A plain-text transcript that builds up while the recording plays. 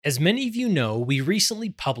As many of you know, we recently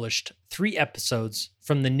published 3 episodes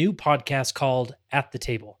from the new podcast called At the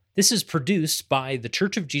Table. This is produced by the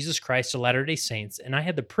Church of Jesus Christ of Latter-day Saints, and I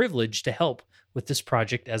had the privilege to help with this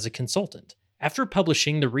project as a consultant. After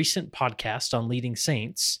publishing the recent podcast on leading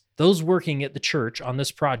saints, those working at the church on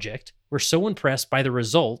this project were so impressed by the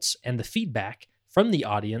results and the feedback from the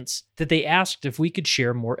audience that they asked if we could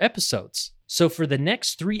share more episodes. So for the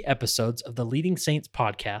next 3 episodes of the Leading Saints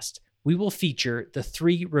podcast, we will feature the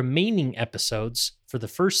 3 remaining episodes for the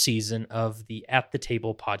first season of the At the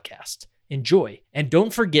Table podcast. Enjoy, and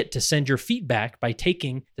don't forget to send your feedback by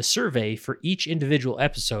taking the survey for each individual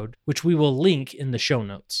episode, which we will link in the show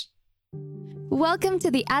notes. Welcome to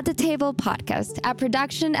the At the Table podcast, a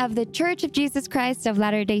production of the Church of Jesus Christ of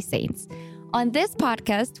Latter-day Saints. On this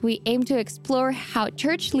podcast, we aim to explore how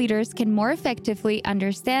church leaders can more effectively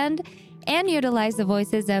understand and utilize the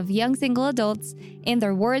voices of young single adults in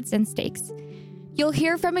their wards and stakes. You'll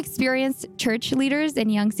hear from experienced church leaders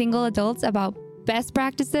and young single adults about best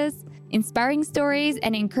practices, inspiring stories,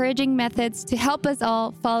 and encouraging methods to help us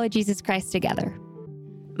all follow Jesus Christ together.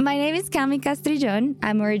 My name is Cami Castrillon.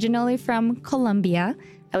 I'm originally from Colombia.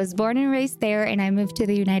 I was born and raised there, and I moved to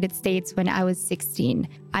the United States when I was 16.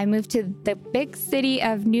 I moved to the big city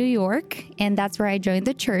of New York, and that's where I joined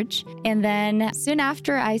the church. And then soon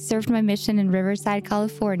after, I served my mission in Riverside,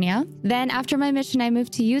 California. Then after my mission, I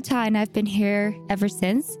moved to Utah, and I've been here ever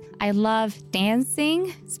since. I love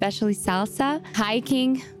dancing, especially salsa,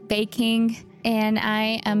 hiking, baking, and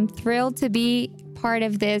I am thrilled to be part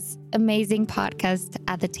of this amazing podcast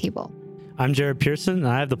At the Table. I'm Jared Pearson, and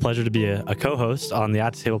I have the pleasure to be a co-host on the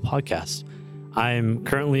At the Table podcast. I'm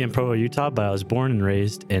currently in Provo, Utah, but I was born and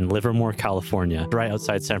raised in Livermore, California, right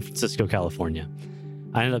outside San Francisco, California.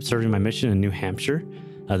 I ended up serving my mission in New Hampshire,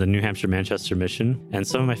 the New Hampshire-Manchester mission, and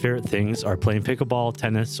some of my favorite things are playing pickleball,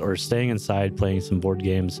 tennis, or staying inside playing some board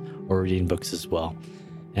games or reading books as well.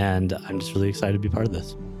 And I'm just really excited to be part of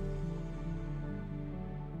this.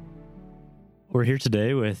 We're here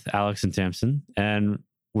today with Alex and Tamsin, and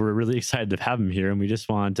we're really excited to have them here, and we just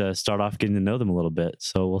want to start off getting to know them a little bit.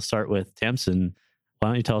 So we'll start with Tamsin. Why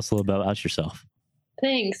don't you tell us a little bit about yourself?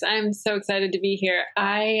 Thanks. I'm so excited to be here.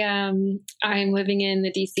 I'm living in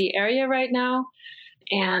the DC area right now,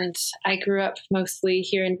 and I grew up mostly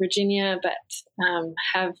here in Virginia, but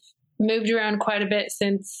have moved around quite a bit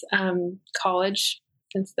since college,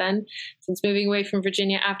 since moving away from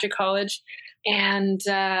Virginia after college. And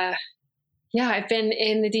I've been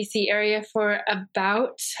in the DC area for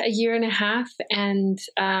about a year and a half, and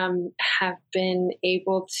have been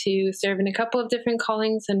able to serve in a couple of different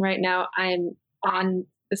callings. And right now I'm on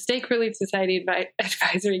the Stake Relief Society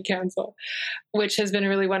Advisory Council, which has been a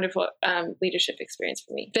really wonderful leadership experience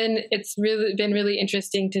for me. It's really been really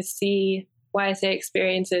interesting to see YSA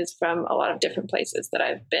experiences from a lot of different places that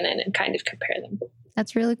I've been in and kind of compare them.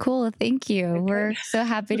 That's really cool. Thank you. Okay. We're so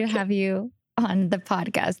happy to have you on the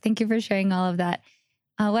podcast. Thank you for sharing all of that.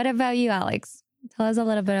 What about you, Alex? Tell us a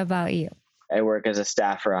little bit about you. I work as a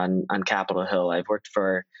staffer on Capitol Hill. I've worked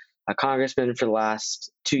for a congressman for the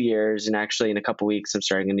last 2 years, and actually in a couple weeks, I'm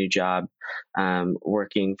starting a new job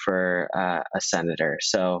working for a senator.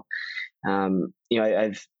 So,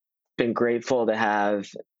 I've been grateful to have,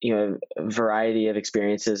 a variety of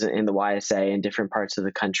experiences in the YSA in different parts of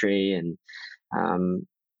the country, and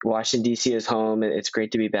Washington, D.C. is home. It's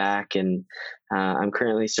great to be back. And I'm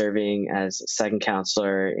currently serving as second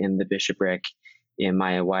counselor in the bishopric in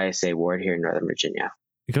my YSA ward here in Northern Virginia.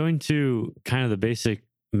 Going to kind of the basic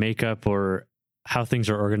makeup or how things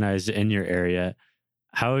are organized in your area,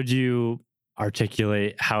 how would you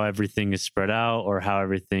articulate how everything is spread out or how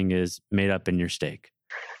everything is made up in your stake?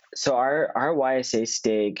 So our YSA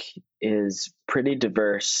stake is pretty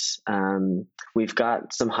diverse. We've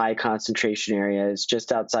got some high concentration areas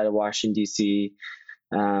just outside of Washington, D.C.,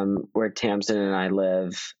 where Tamsin and I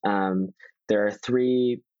live. There are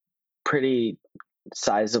 3 pretty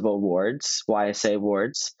sizable wards, YSA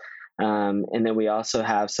wards. And then we also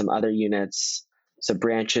have some other units, some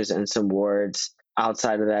branches and some wards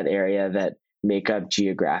outside of that area that make up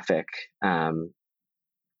geographic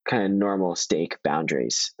kind of normal stake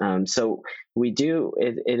boundaries. So we do,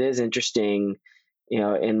 it is interesting,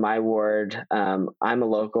 in my ward, I'm a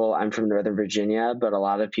local, I'm from Northern Virginia, but a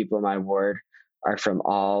lot of people in my ward are from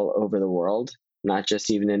all over the world, not just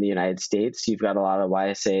even in the United States. You've got a lot of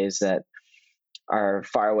YSAs that are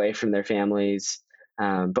far away from their families.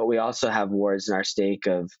 But we also have wards in our stake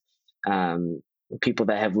of people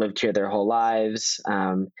that have lived here their whole lives.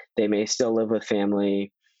 They may still live with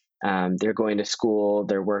family. They're going to school,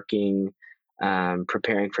 they're working,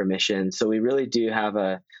 preparing for mission. So we really do have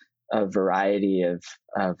a variety of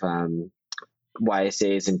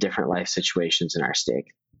YSAs in different life situations in our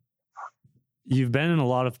stake. You've been in a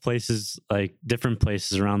lot of places, like different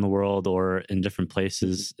places around the world or in different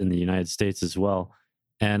places in the United States as well.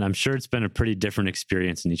 And I'm sure it's been a pretty different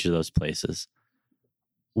experience in each of those places.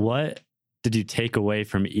 What did you take away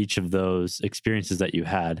from each of those experiences that you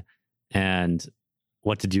had? And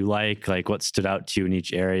what did you like? Like, what stood out to you in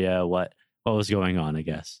each area? What was going on, I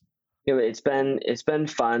guess? It's been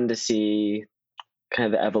fun to see kind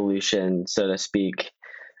of the evolution, so to speak,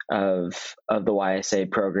 of the YSA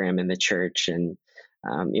program in the church. And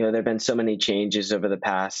there have been so many changes over the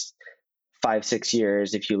past 5-6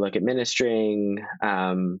 years. If you look at ministering,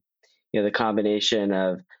 the combination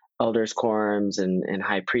of elders quorums and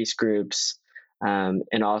high priest groups,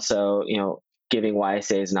 and also giving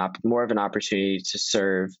YSAs more of an opportunity to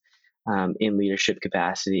serve in leadership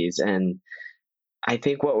capacities. And I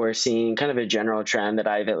think what we're seeing, kind of a general trend that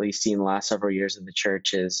I've at least seen the last several years in the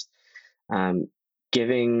church, is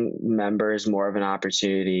giving members more of an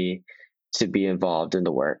opportunity to be involved in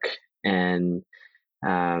the work and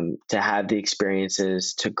to have the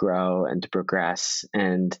experiences to grow and to progress.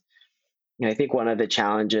 And I think one of the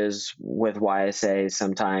challenges with YSA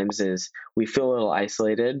sometimes is we feel a little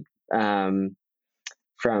isolated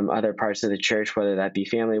from other parts of the church, whether that be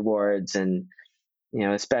family wards, and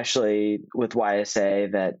especially with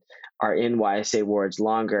YSA that are in YSA wards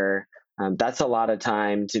longer. That's a lot of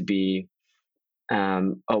time to be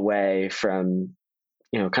away from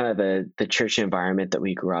kind of the church environment that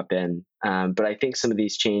we grew up in. But I think some of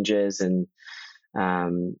these changes and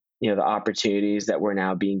the opportunities that we're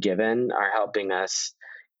now being given are helping us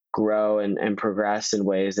grow and progress in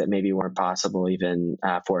ways that maybe weren't possible even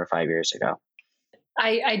 4 or 5 years ago.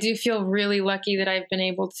 I do feel really lucky that I've been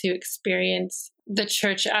able to experience the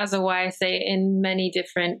church as a YSA in many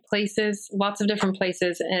different places, lots of different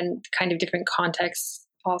places, and kind of different contexts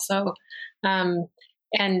also.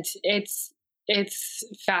 And it's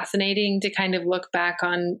fascinating to kind of look back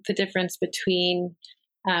on the difference between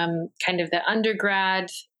kind of the undergrad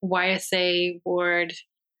YSA ward,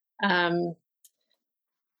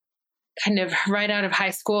 kind of right out of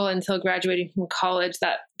high school until graduating from college.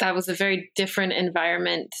 That was a very different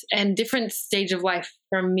environment and different stage of life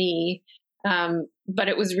for me. But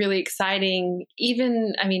it was really exciting.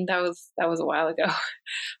 That was a while ago.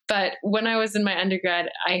 But when I was in my undergrad,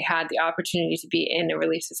 I had the opportunity to be in a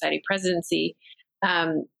Relief Society presidency.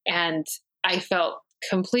 And I felt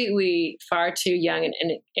completely far too young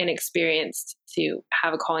and inexperienced to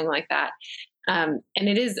have a calling like that. And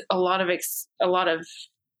it is a lot of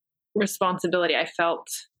responsibility. I felt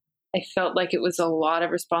like it was a lot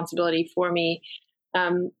of responsibility for me,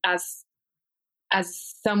 as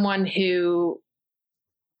someone who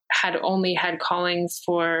had only had callings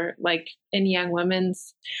for like in young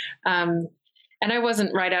women's, and I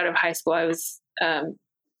wasn't right out of high school. I was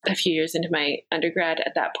a few years into my undergrad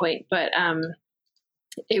at that point, but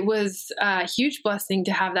it was a huge blessing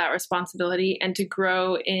to have that responsibility and to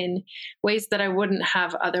grow in ways that I wouldn't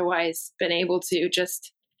have otherwise been able to,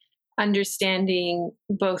 just understanding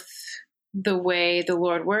both the way the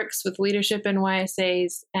Lord works with leadership in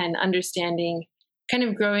YSAs and understanding, kind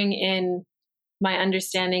of growing in my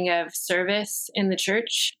understanding of service in the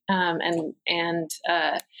church, and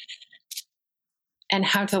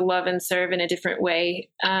how to love and serve in a different way.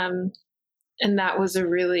 And that was a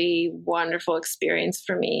really wonderful experience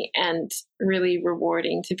for me and really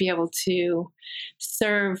rewarding to be able to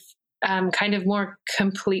serve kind of more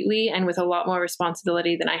completely and with a lot more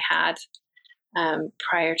responsibility than I had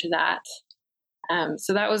prior to that.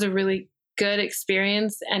 So that was a really good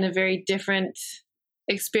experience and a very different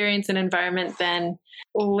experience and environment than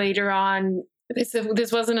later on.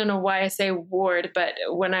 This wasn't in a YSA ward, but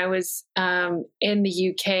when I was in the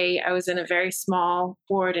UK, I was in a very small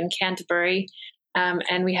ward in Canterbury,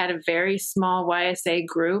 and we had a very small YSA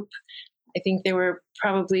group. I think there were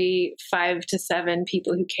probably 5 to 7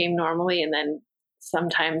 people who came normally, and then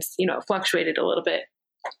sometimes, it fluctuated a little bit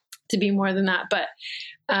to be more than that. But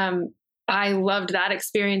I loved that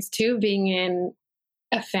experience too, being in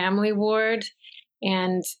a family ward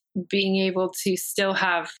and being able to still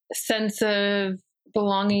have a sense of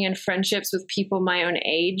belonging and friendships with people my own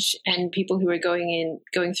age and people who are going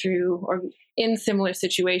through or in similar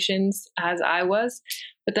situations as I was,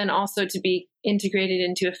 but then also to be integrated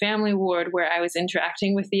into a family ward where I was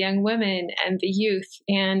interacting with the young women and the youth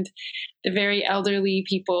and the very elderly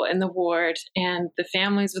people in the ward and the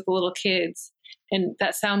families with the little kids. And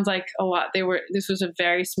that sounds like a lot. This was a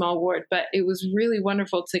very small ward, but it was really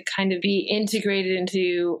wonderful to kind of be integrated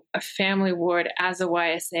into a family ward as a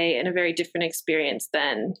YSA in a very different experience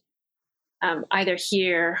than either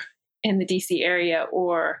here in the DC area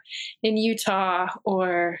or in Utah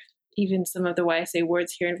or even some of the YSA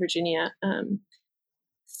wards here in Virginia.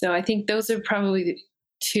 So I think those are probably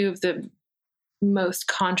two of the most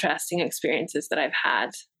contrasting experiences that I've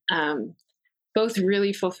had, both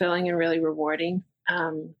really fulfilling and really rewarding,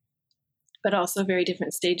 but also very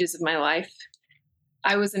different stages of my life.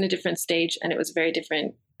 I was in a different stage, and it was a very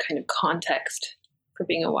different kind of context for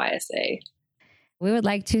being a YSA. We would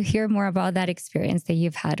like to hear more about that experience that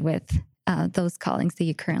you've had with those callings that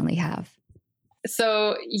you currently have.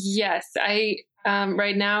 So yes,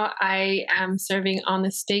 right now I am serving on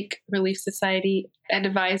the Stake Relief Society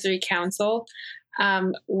Advisory Council,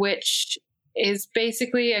 which is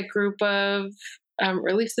basically a group of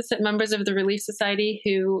members of the Relief Society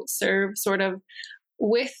who serve sort of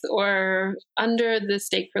with or under the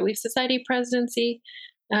Stake Relief Society presidency.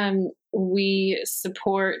 We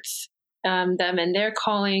support them in their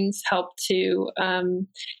callings, help to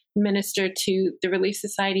minister to the Relief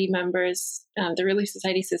Society members, the Relief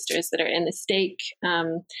Society sisters that are in the stake.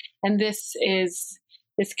 And this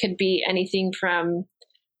could be anything from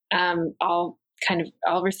I'll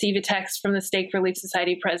receive a text from the Stake Relief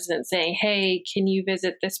Society president saying, "Hey, can you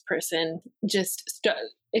visit this person? Just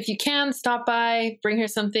if you can, stop by, bring her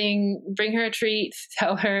something, bring her a treat,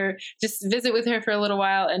 tell her, just visit with her for a little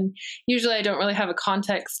while." And usually I don't really have a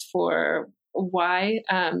context for why,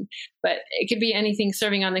 but it could be anything.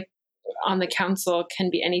 Serving on the council can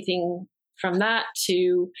be anything from that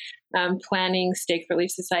to planning Stake Relief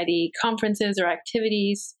Society conferences or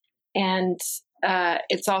activities. And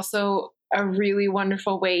it's also a really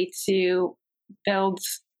wonderful way to build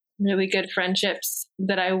really good friendships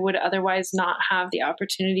that I would otherwise not have the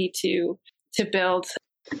opportunity to build.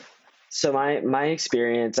 So my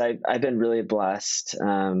experience, I've been really blessed,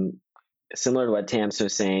 similar to what Tams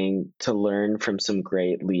was saying, to learn from some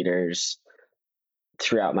great leaders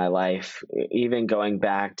throughout my life, even going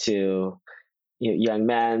back to young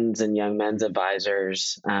men's and young men's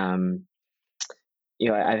advisors.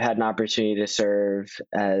 I've had an opportunity to serve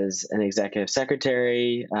as an executive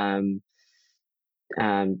secretary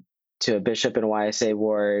to a bishop in a YSA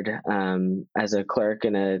ward, as a clerk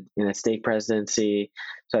in a stake presidency.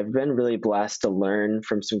 So I've been really blessed to learn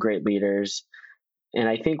from some great leaders. And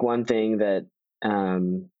I think one thing that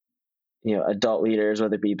adult leaders,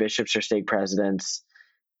 whether it be bishops or stake presidents,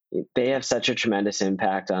 they have such a tremendous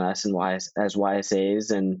impact on us as YSAs.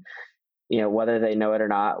 And whether they know it or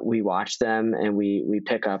not, we watch them and we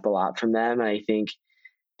pick up a lot from them. And I think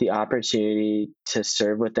the opportunity to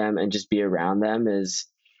serve with them and just be around them is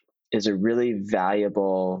a really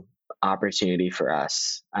valuable opportunity for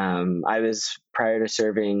us. I was, prior to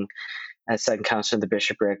serving as second counselor of the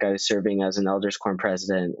bishopric, I was serving as an elders quorum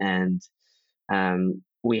president, and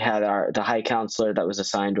we had the high counselor that was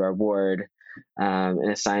assigned to our ward and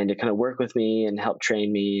assigned to kind of work with me and help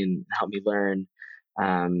train me and help me learn.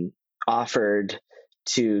 Offered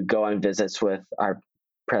to go on visits with our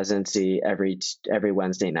presidency every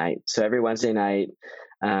Wednesday night. So every Wednesday night,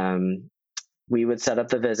 we would set up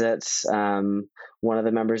the visits. One of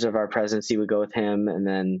the members of our presidency would go with him, and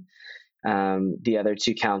then the other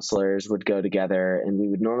two counselors would go together, and we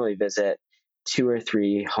would normally visit 2 or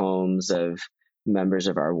 3 homes of members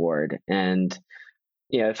of our ward. And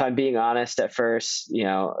if I'm being honest, at first,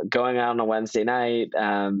 going out on a Wednesday night,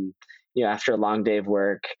 after a long day of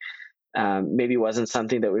work, maybe wasn't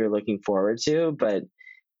something that we were looking forward to, but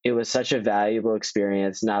it was such a valuable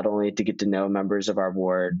experience, not only to get to know members of our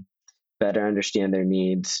ward, better understand their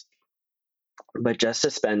needs, but just to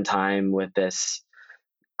spend time with this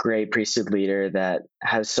great priesthood leader that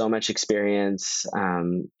has so much experience,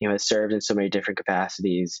 has served in so many different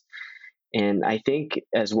capacities. And I think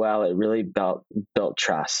as well, it really built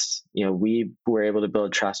trust. We were able to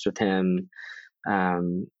build trust with him.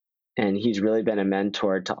 And he's really been a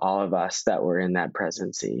mentor to all of us that were in that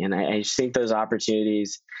presidency. And I just think those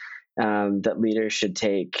opportunities that leaders should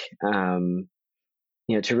take,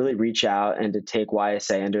 to really reach out and to take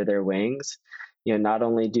YSA under their wings. Not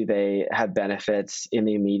only do they have benefits in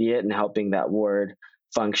the immediate and helping that ward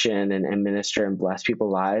function and minister and bless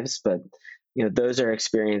people's lives, but those are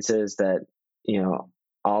experiences that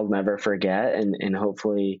I'll never forget, and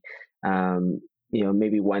hopefully,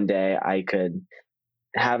 maybe one day I could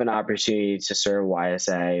have an opportunity to serve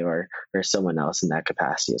YSA or someone else in that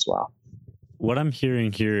capacity as well. What I'm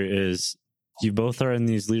hearing here is you both are in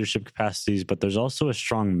these leadership capacities, but there's also a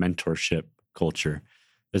strong mentorship culture.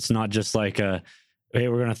 It's not just like hey,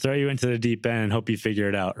 we're going to throw you into the deep end and hope you figure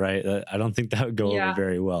it out, right? I don't think that would go over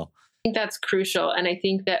very well. I think that's crucial. And I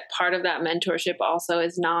think that part of that mentorship also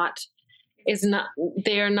is not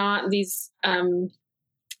they are not these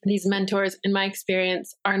these mentors, in my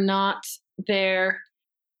experience, are not there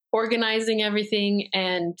organizing everything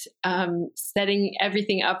and setting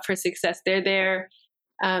everything up for success. They're there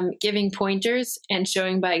giving pointers and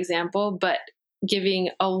showing by example, but giving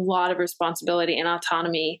a lot of responsibility and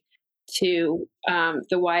autonomy to the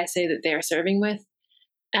YSA that they're serving with.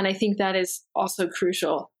 And I think that is also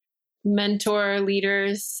crucial. Mentor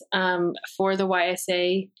leaders for the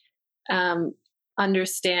YSA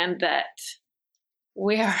understand that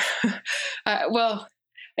we are,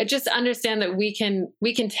 just understand that we can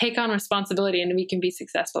take on responsibility and we can be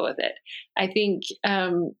successful with it. I think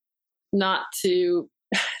not to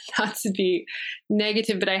be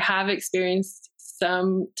negative, but I have experienced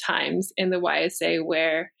some times in the YSA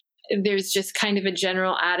where there's just kind of a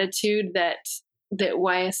general attitude that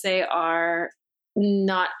YSA are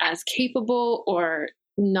not as capable or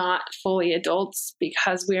not fully adults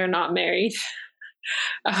because we are not married.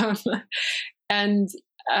 And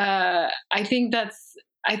I think that's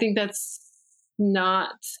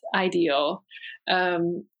not ideal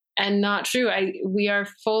and not true. We are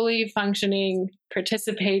fully functioning,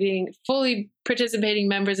 fully participating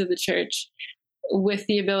members of the church with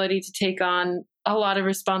the ability to take on a lot of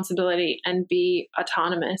responsibility and be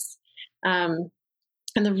autonomous. And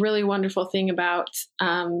the really wonderful thing about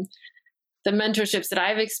the mentorships that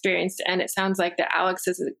I've experienced, and it sounds like that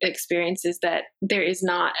Alex's experience, is that there is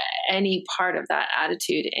not any part of that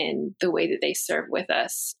attitude in the way that they serve with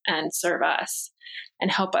us and serve us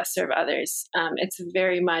and help us serve others. It's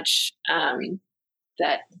very much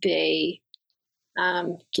that they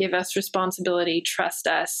give us responsibility, trust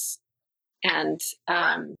us, and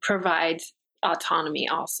provide autonomy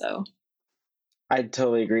also. I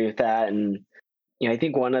totally agree with that. And I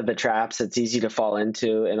think one of the traps that's easy to fall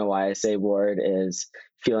into in a YSA board is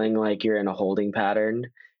feeling like you're in a holding pattern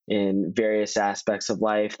in various aspects of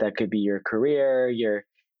life. That could be your career, you're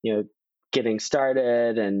getting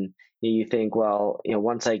started, and you think, well,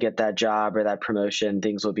 once I get that job or that promotion,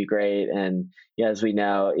 things will be great. And as we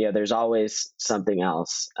know, there's always something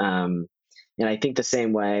else. And I think the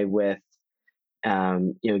same way with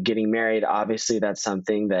getting married. Obviously, that's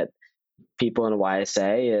something that people in a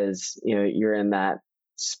YSA is, you're in that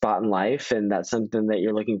spot in life, and that's something that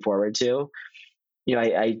you're looking forward to.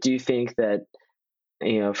 I do think that,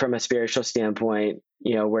 from a spiritual standpoint,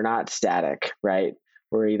 we're not static, right?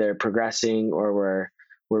 We're either progressing or we're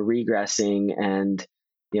regressing, and,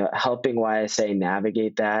 helping YSA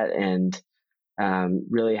navigate that and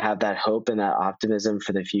really have that hope and that optimism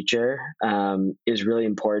for the future is really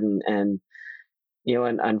important. And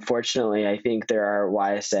and unfortunately, I think there are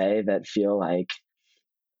YSA that feel like,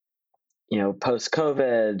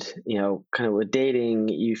 post-COVID, kind of with dating,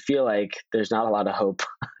 you feel like there's not a lot of hope.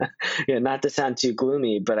 Not to sound too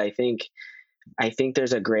gloomy, but I think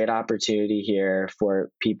there's a great opportunity here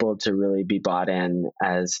for people to really be bought in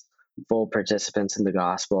as full participants in the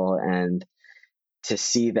gospel and to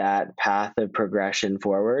see that path of progression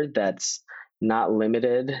forward that's not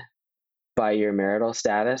limited by your marital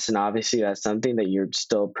status. And obviously that's something that you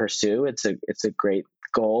still pursue. It's a great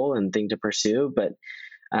goal and thing to pursue, but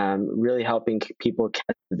really helping people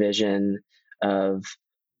catch the vision of,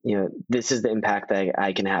 this is the impact that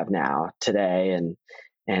I can have now today,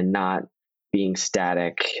 and not being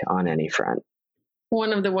static on any front.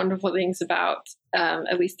 One of the wonderful things about,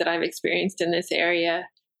 at least that I've experienced in this area,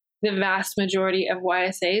 the vast majority of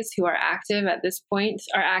YSAs who are active at this point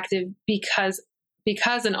are active because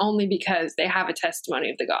and only because they have a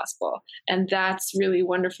testimony of the gospel. And that's really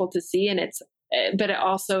wonderful to see. But it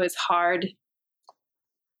also is hard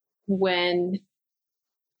when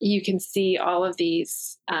you can see all of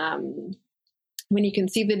these, when you can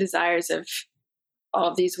see the desires of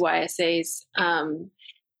all of these YSAs.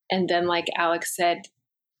 And then, like Alex said,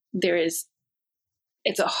 it's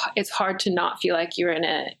hard to not feel like you're in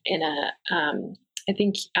a I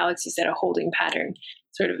think Alex, you said a holding pattern,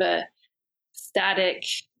 sort of a static,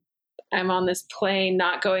 I'm on this plane,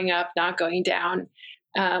 not going up, not going down.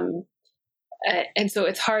 And so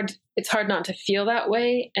it's hard not to feel that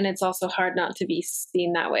way. And it's also hard not to be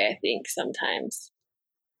seen that way, I think, sometimes.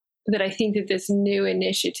 That I think that this new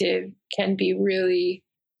initiative can be really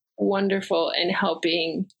wonderful in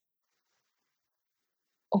helping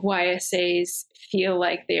YSAs feel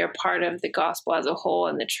like they are part of the gospel as a whole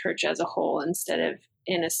and the church as a whole, instead of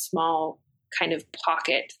in a small kind of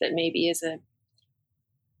pocket that maybe is a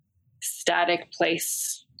static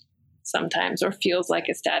place sometimes, or feels like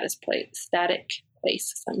a static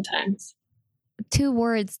place sometimes. Two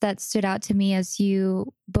words that stood out to me as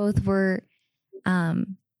you both were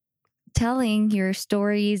telling your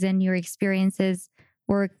stories and your experiences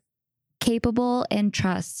were capable and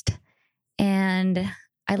trust. And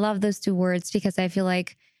I love those two words because I feel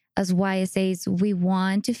like as YSAs, we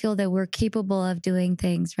want to feel that we're capable of doing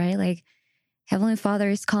things, right? Like Heavenly Father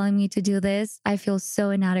is calling me to do this. I feel so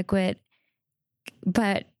inadequate,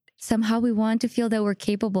 but somehow we want to feel that we're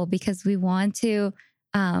capable because we want to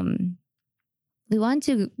do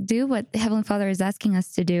what the Heavenly Father is asking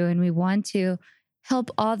us to do, and we want to help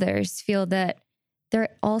others feel that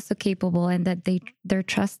they're also capable and that they're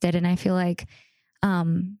trusted. And I feel like,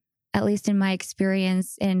 at least in my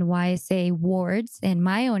experience in YSA wards, in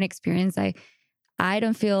my own experience, I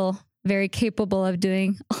don't feel very capable of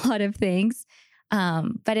doing a lot of things.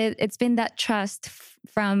 But it's been that trust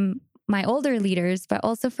from my older leaders, but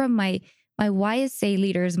also from my YSA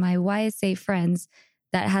leaders, my YSA friends,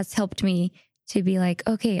 that has helped me to be like,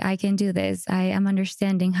 okay, I can do this. I am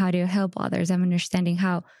understanding how to help others. I'm understanding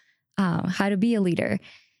how to be a leader.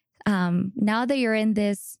 Now that you're in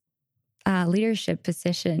this leadership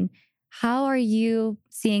position, how are you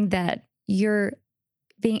seeing that you're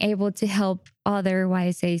being able to help other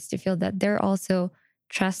YSAs to feel that they're also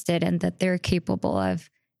trusted and that they're capable of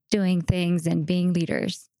doing things and being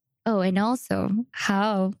leaders? Oh, and also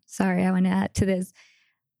I want to add to this.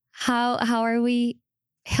 How are we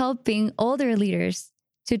helping older leaders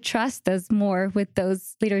to trust us more with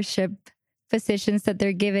those leadership positions that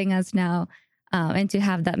they're giving us now, and to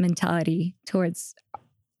have that mentality towards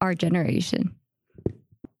our generation?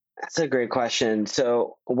 That's a great question.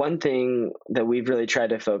 So one thing that we've really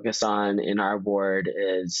tried to focus on in our ward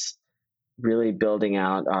is really building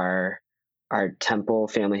out our temple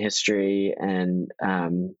family history and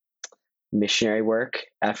missionary work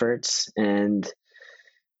efforts. And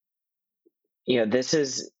this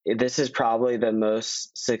is probably the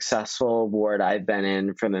most successful ward I've been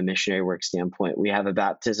in from a missionary work standpoint. We have a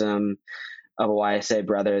baptism of a YSA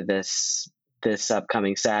brother this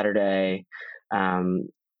upcoming Saturday.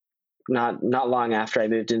 Not long after I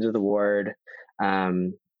moved into the ward,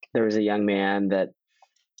 there was a young man that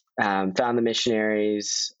found the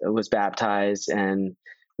missionaries, was baptized, and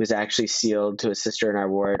was actually sealed to a sister in our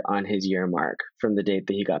ward on his year mark from the date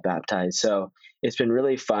that he got baptized. So it's been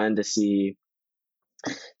really fun to see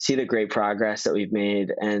the great progress that we've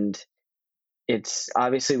made. And it's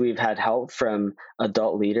obviously we've had help from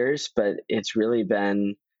adult leaders, but it's really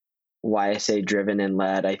been YSA driven and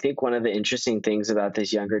led. I think one of the interesting things about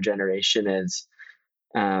this younger generation is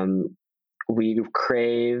we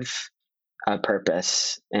crave a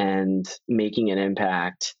purpose and making an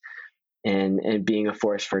impact and being a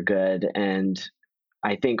force for good. And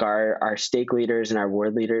I think our stake leaders and our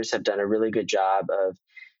ward leaders have done a really good job of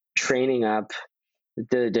training up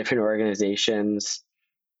the different organizations,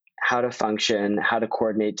 how to function, how to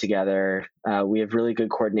coordinate together. We have really good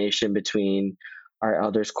coordination between our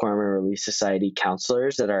Elders Quorum and Relief Society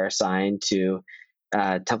counselors that are assigned to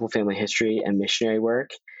Temple family history and missionary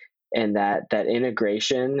work. And that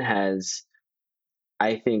integration has,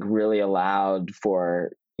 I think, really allowed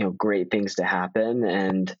for great things to happen.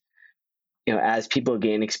 And as people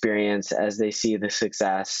gain experience, as they see the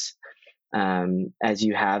success, as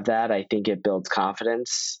you have that, I think it builds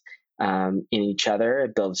confidence in each other.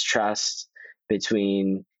 It builds trust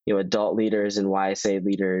between adult leaders and YSA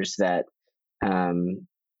leaders that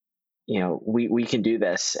we can do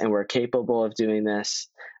this and we're capable of doing this.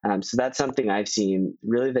 So that's something I've seen.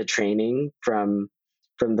 Really, the training from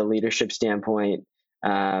the leadership standpoint.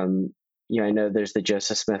 I know there's the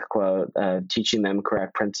Joseph Smith quote of teaching them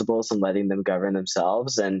correct principles and letting them govern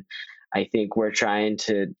themselves. And I think we're trying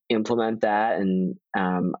to implement that. And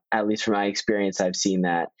at least from my experience, I've seen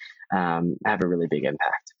that have a really big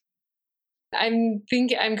impact. I'm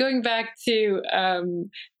going back to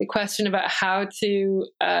the question about how to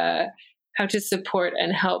support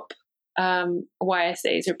and help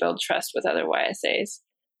YSAs or build trust with other YSAs.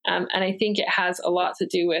 And I think it has a lot to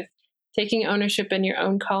do with taking ownership in your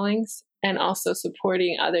own callings and also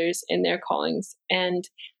supporting others in their callings and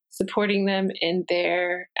supporting them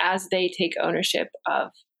as they take ownership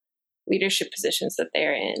of leadership positions that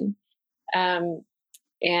they're in.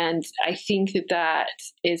 And I think that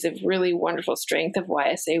is a really wonderful strength of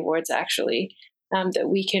YSA wards, actually, that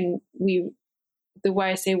the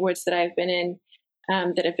YSA wards that I've been in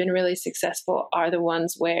that have been really successful are the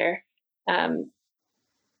ones where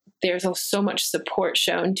there's so much support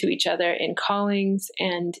shown to each other in callings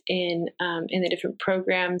and in the different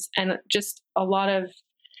programs, and just a lot of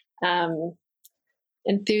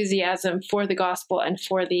enthusiasm for the gospel and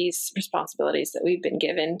for these responsibilities that we've been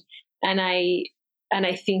given. And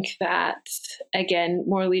I think that, again,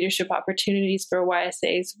 more leadership opportunities for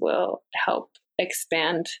YSAs will help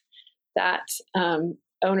expand that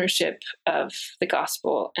ownership of the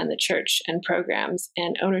gospel and the church and programs,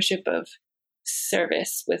 and ownership of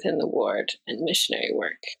service within the ward and missionary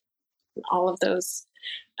work. And all of those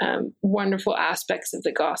wonderful aspects of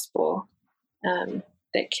the gospel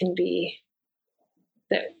that can be,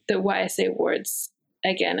 that the YSA wards,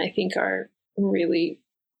 again, I think are really,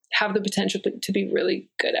 have the potential to be really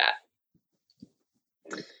good at.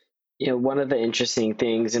 One of the interesting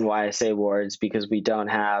things in YSA wards, because we don't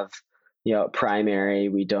have, primary,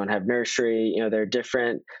 we don't have nursery, there are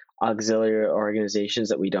different auxiliary organizations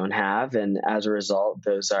that we don't have. And as a result,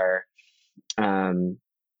 those are,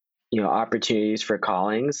 opportunities for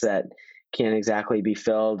callings that can't exactly be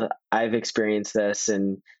filled. I've experienced this,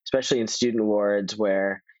 and especially in student wards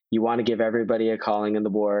where you want to give everybody a calling in the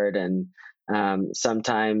ward. And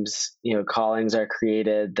sometimes, callings are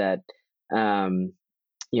created that,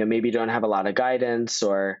 maybe don't have a lot of guidance,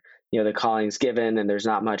 or, the calling's given and there's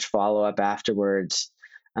not much follow-up afterwards.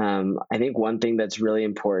 I think one thing that's really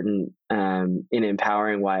important in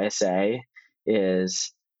empowering YSA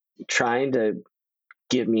is trying to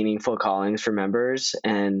give meaningful callings for members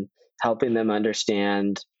and helping them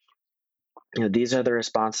understand, these are the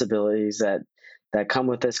responsibilities that come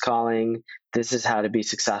with this calling. This is how to be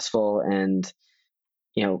successful, and,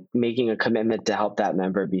 making a commitment to help that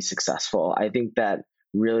member be successful. I think that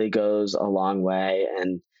really goes a long way.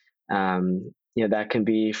 And, that can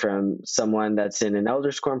be from someone that's in an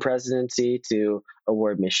elders quorum presidency to a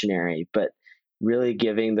ward missionary, but really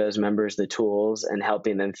giving those members the tools and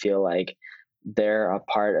helping them feel like they're a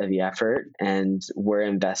part of the effort and we're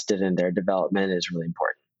invested in their development is really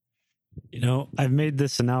important. I've made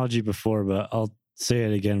this analogy before, but I'll say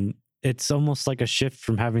it again. It's almost like a shift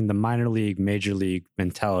from having the minor league, major league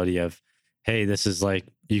mentality of, hey, this is like,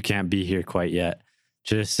 you can't be here quite yet,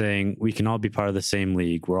 to just saying we can all be part of the same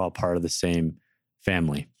league. We're all part of the same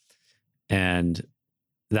family. And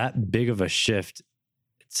that big of a shift,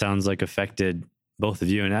 it sounds like affected both of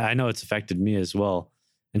you. And I know it's affected me as well,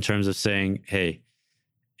 in terms of saying, hey,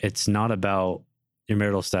 it's not about your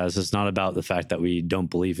marital status. It's not about the fact that we don't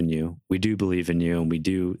believe in you. We do believe in you, and we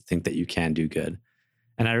do think that you can do good.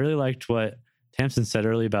 And I really liked what Tamsin said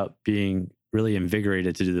earlier about being really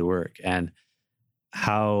invigorated to do the work, and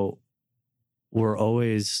how we're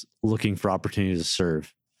always looking for opportunities to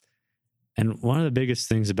serve. And one of the biggest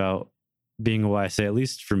things about being a YSA, at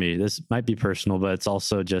least for me, this might be personal, but it's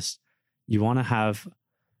also just, you want to have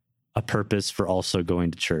a purpose for also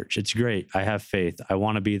going to church. It's great. I have faith. I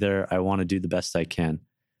want to be there. I want to do the best I can.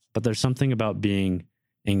 But there's something about being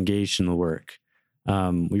engaged in the work.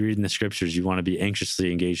 We read in the scriptures, you want to be anxiously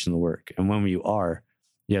engaged in the work. And when you are,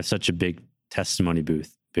 you have such a big testimony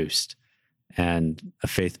boost and a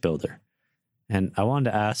faith builder. And I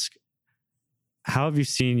wanted to ask, how have you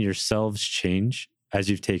seen yourselves change as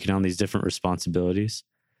you've taken on these different responsibilities,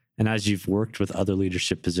 and as you've worked with other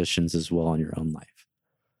leadership positions as well in your own life?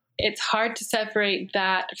 It's hard to separate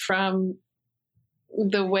that from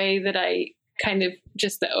the way that I kind of,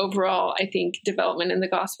 just the overall, I think, development in the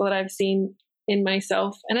gospel that I've seen in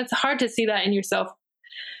myself. And it's hard to see that in yourself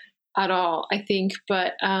at all, I think.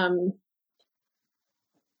 But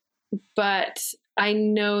I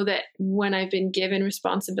know that when I've been given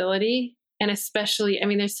responsibility, and especially,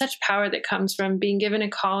 there's such power that comes from being given a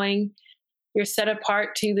calling. You're set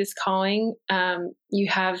apart to this calling. I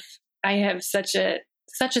have such a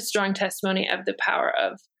strong testimony of the power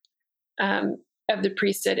of the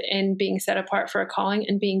priesthood and being set apart for a calling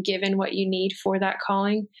and being given what you need for that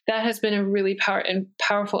calling. That has been a really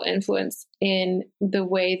powerful influence in the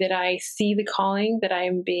way that I see the calling that I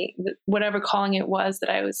am being, whatever calling it was that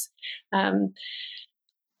I was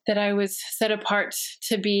set apart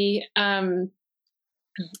to be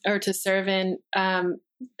or to serve in.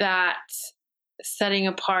 That setting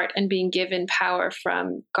apart and being given power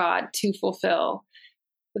from God to fulfill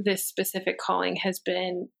this specific calling has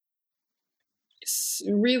been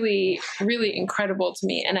really, really incredible to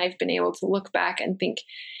me. And I've been able to look back and think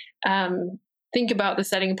about the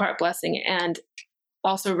setting apart blessing, and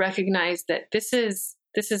also recognize that this is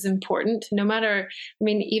important. No matter,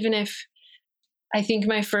 even if, I think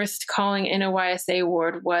my first calling in a YSA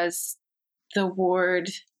ward was the ward.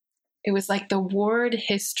 It was like the ward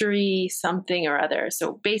history something or other.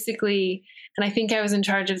 So basically, and I think I was in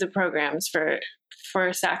charge of the programs for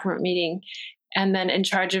a sacrament meeting, and then in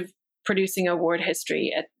charge of producing a ward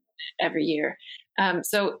history every year.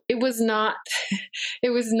 So it was not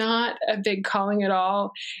a big calling at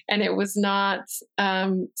all. And it was not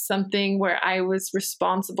something where I was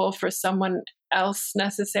responsible for someone else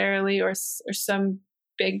necessarily, or some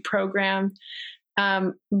big program.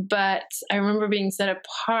 But I remember being set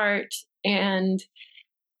apart and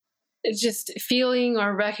just feeling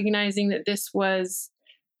or recognizing that this was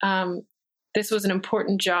this was an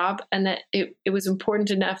important job, and that it was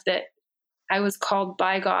important enough that I was called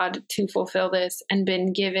by God to fulfill this and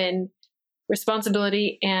been given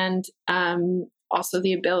responsibility and also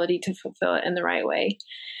the ability to fulfill it in the right way.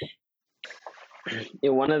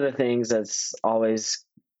 One of the things that's always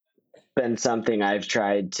been something I've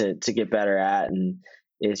tried to get better at and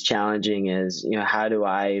is challenging is, how do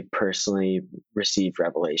I personally receive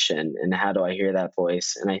revelation, and how do I hear that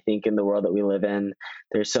voice? And I think in the world that we live in,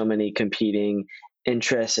 there's so many competing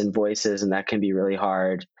interests and voices, and that can be really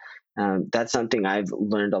hard. That's something I've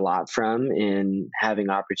learned a lot from in having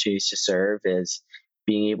opportunities to serve, is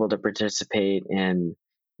being able to participate in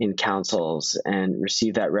councils and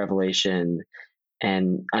receive that revelation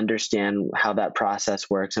and understand how that process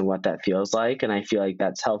works and what that feels like. And I feel like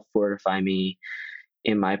that's helped fortify me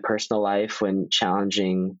in my personal life when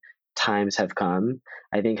challenging times have come.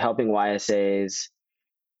 I think helping YSAs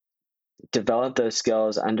develop those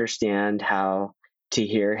skills, understand how to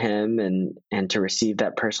hear him and to receive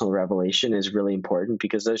that personal revelation is really important,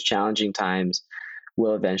 because those challenging times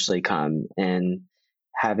will eventually come. And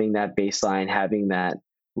having that baseline, having that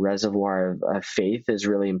reservoir of faith is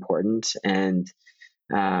really important. And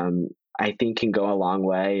I think can go a long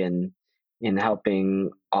way in helping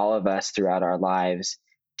all of us throughout our lives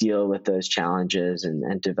deal with those challenges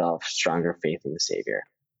and develop stronger faith in the Savior.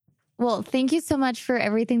 Well, thank you so much for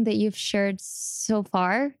everything that you've shared so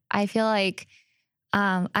far. I feel like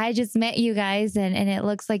I just met you guys, and it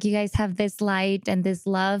looks like you guys have this light and this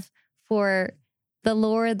love for the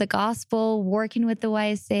Lord, the gospel, working with the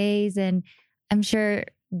YSAs. And I'm sure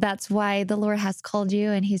that's why the Lord has called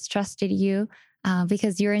you and he's trusted you,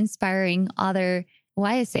 because you're inspiring other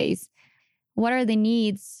YSAs. What are the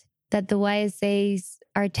needs that the YSAs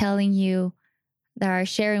are telling you, that are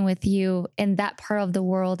sharing with you in that part of the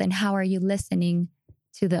world, and how are you listening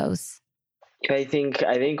to those? I think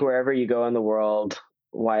wherever you go in the world,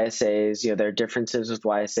 YSAs, there are differences with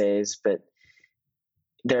YSAs, but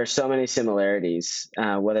there are so many similarities,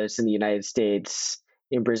 whether it's in the United States,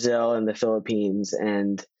 in Brazil, in the Philippines,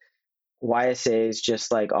 and YSAs,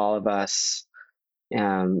 just like all of us,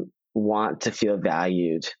 want to feel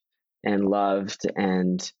valued and loved,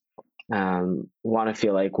 and want to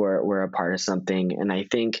feel like we're a part of something. And I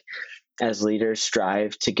think as leaders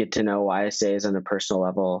strive to get to know YSAs on a personal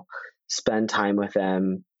level, spend time with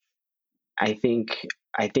them, I think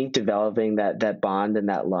developing that bond and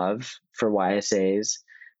that love for YSAs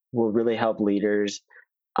will really help leaders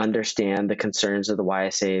understand the concerns of the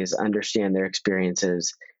YSAs, understand their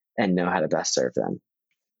experiences, and know how to best serve them.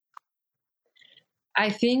 I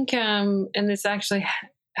think, and this actually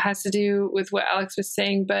has to do with what Alex was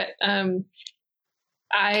saying, but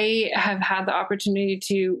I have had the opportunity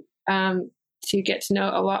to get to know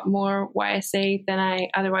a lot more YSA than I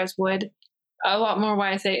otherwise would, a lot more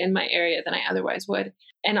YSA in my area than I otherwise would.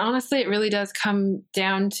 And honestly, it really does come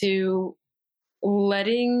down to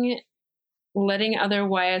letting other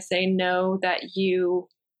YSA know that you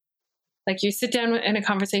sit down in a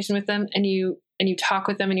conversation with them, and you talk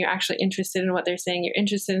with them, and you're actually interested in what they're saying. You're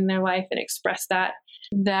interested in their life and express that.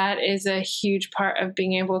 That is a huge part of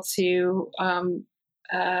being able to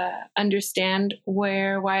understand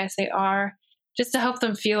where YSA are, just to help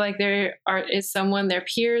them feel like there is someone, their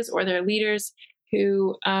peers or their leaders,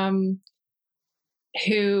 who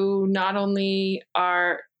not only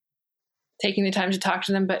are taking the time to talk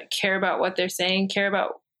to them, but care about what they're saying, care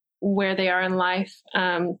about where they are in life.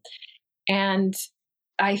 And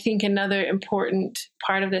I think another important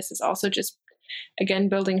part of this is also just, again,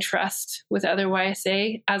 building trust with other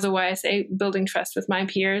YSA. As a YSA, building trust with my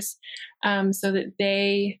peers, so that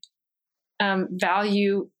they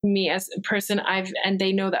value me as a person, and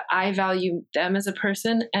they know that I value them as a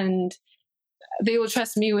person, and they will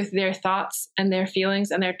trust me with their thoughts and their feelings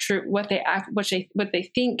and their what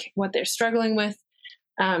they think, what they're struggling with.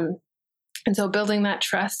 And so building that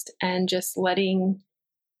trust and just letting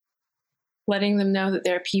them know that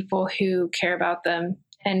there are people who care about them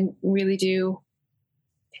and really do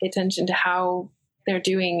pay attention to how they're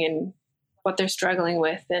doing and what they're struggling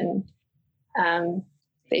with. And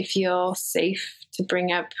they feel safe to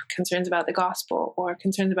bring up concerns about the gospel or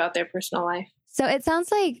concerns about their personal life. So it sounds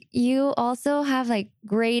like you also have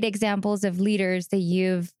great examples of leaders that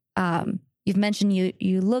you've mentioned.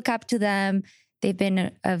 You look up to them. They've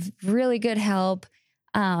been of really good help.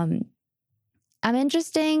 I'm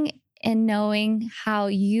interested in knowing how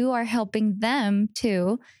you are helping them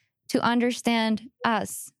to understand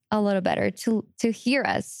us a little better, to hear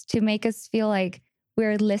us, to make us feel like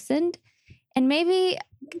we're listened, and maybe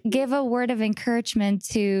give a word of encouragement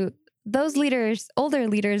to those leaders, older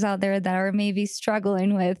leaders out there that are maybe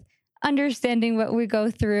struggling with understanding what we go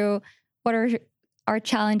through, what our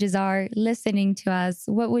challenges are listening to us,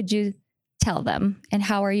 what would you tell them? And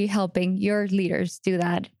how are you helping your leaders do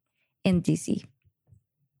that in DC?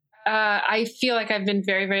 I feel like I've been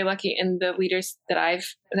very, very lucky in the leaders that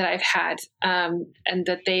I've had, and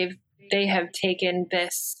that they have taken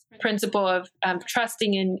this principle of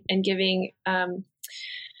trusting and giving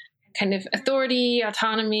kind of authority,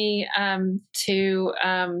 autonomy to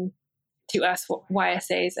us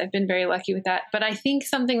YSAs. I've been very lucky with that. But I think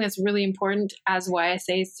something that's really important as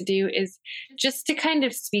YSAs to do is just to kind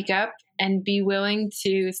of speak up and be willing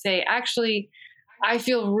to say, actually, I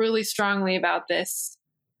feel really strongly about this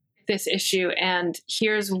issue, and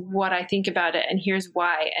here's what I think about it, and here's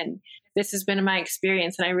why, and this has been my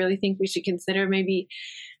experience, and I really think we should consider maybe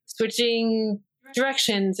switching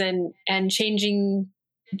directions and changing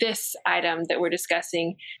this item that we're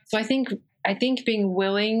discussing. So I think being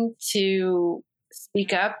willing to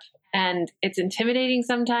speak up, and it's intimidating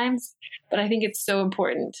sometimes, but I think it's so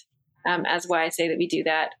important, as why I say that we do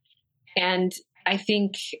that. And I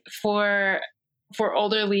think for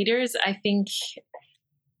older leaders, I think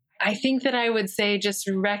that I would say just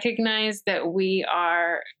recognize that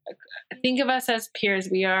think of us as peers.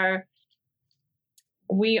 We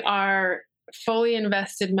are fully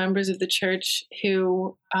invested members of the church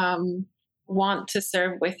who want to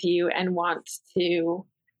serve with you and want to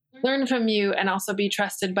learn from you and also be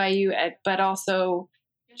trusted by you, but also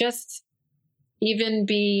just even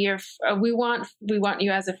be we want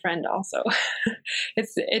you as a friend also.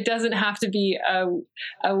 It doesn't have to be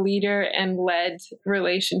a leader and led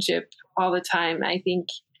relationship all the time. I think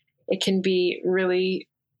it can be really,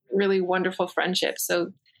 really wonderful friendship.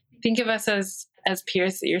 So think of us as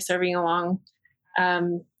peers that you're serving alongside.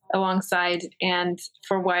 And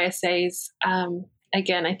for YSAs,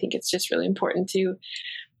 again, I think it's just really important to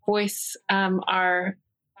voice our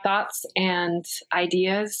thoughts and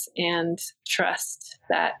ideas and trust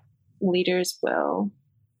that leaders will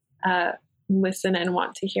listen and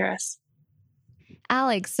want to hear us.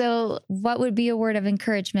 Alex, so what would be a word of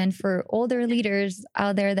encouragement for older leaders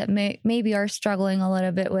out there that maybe are struggling a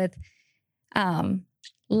little bit with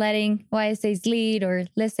letting YSAs lead or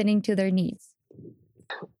listening to their needs?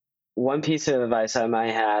 One piece of advice I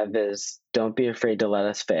might have is don't be afraid to let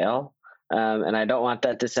us fail. And I don't want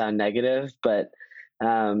that to sound negative, but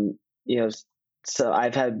so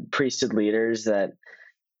I've had priesthood leaders that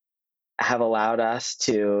have allowed us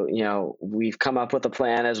to, we've come up with a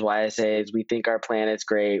plan as YSAs. We think our plan is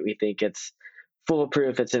great. We think it's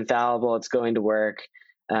foolproof. It's infallible. It's going to work.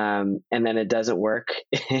 And then it doesn't work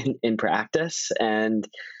in practice. And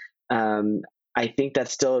I think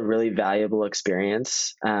that's still a really valuable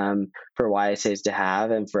experience for YSAs to have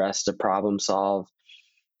and for us to problem solve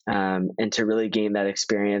and to really gain that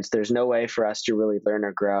experience. There's no way for us to really learn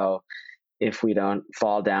or grow if we don't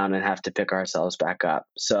fall down and have to pick ourselves back up.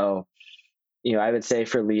 So, I would say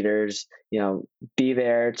for leaders, be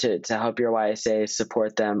there to help your YSA,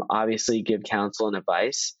 support them, obviously give counsel and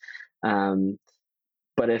advice.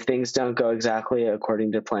 But if things don't go exactly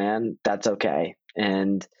according to plan, that's okay.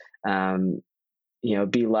 And,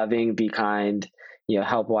 be loving, be kind,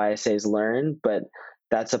 help YSAs learn, but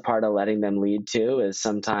that's a part of letting them lead too, is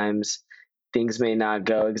sometimes things may not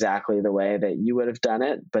go exactly the way that you would have done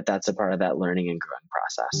it, but that's a part of that learning and growing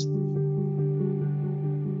process.